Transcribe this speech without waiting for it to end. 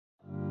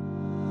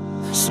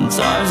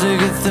Sometimes I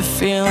get the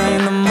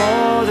feeling the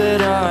more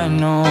that I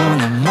know,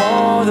 the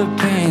more the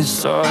pain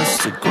starts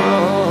to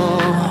grow.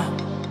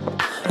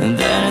 And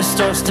then it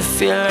starts to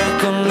feel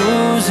like I'm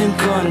losing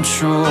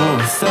control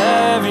with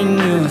every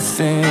new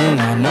thing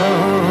I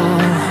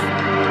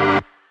know.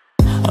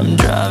 I'm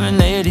driving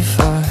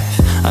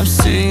 85, I'm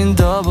seeing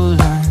double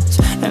lines,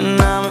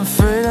 and I'm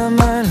afraid I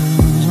might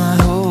lose my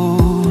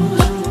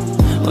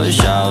hold. Wish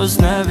I was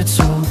never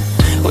told,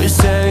 weighs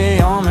heavy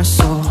on my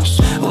soul.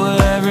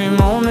 Well, every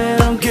moment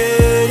I'm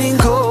getting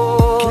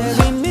cold.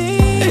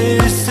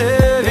 It's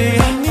heavy.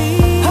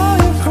 How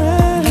you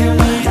pray? Get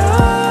me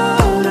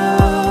out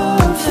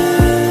of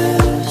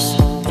this.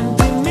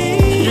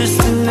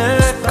 Just an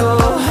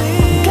echo.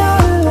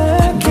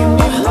 Give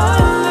me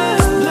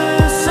mindless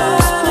bliss.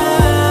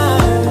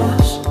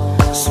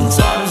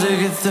 Sometimes I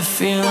get the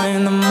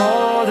feeling the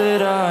more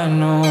that I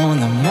know,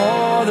 the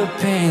more the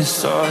pain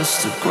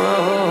starts to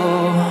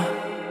grow.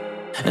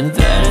 And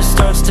then it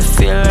starts to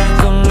feel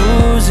like I'm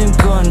losing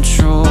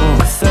control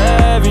with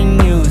every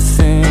new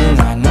thing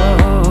I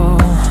know.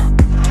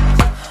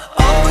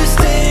 Always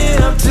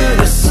staying up to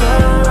the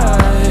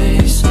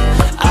sunrise,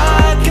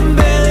 I can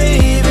barely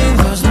even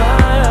close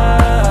my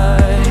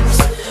eyes.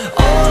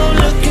 All I'm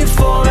looking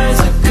for is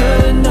a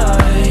good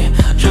night,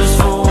 just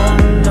for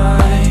one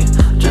night,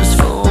 just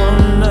for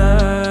one night.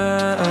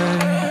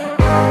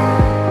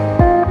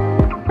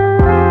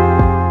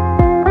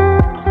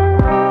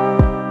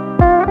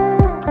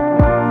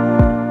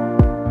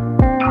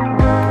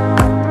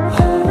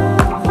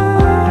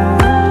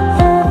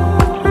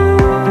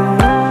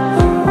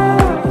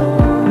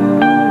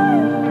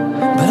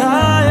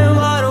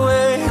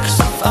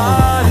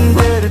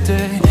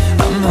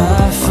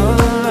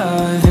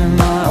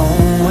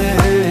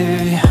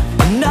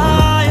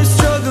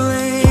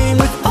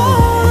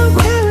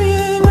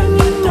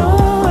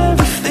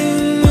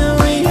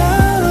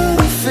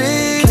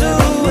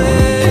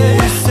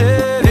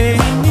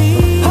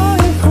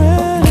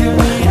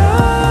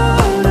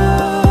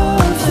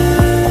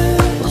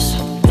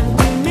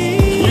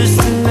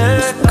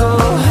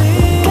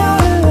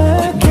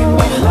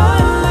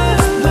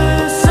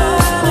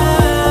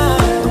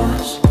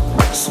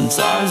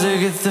 Sometimes I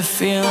get the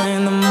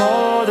feeling the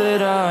more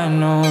that I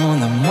know,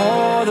 the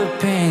more the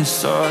pain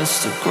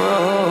starts to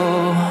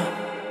grow.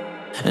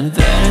 And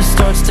then it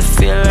starts to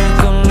feel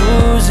like I'm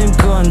losing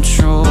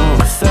control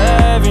with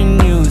every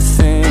new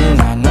thing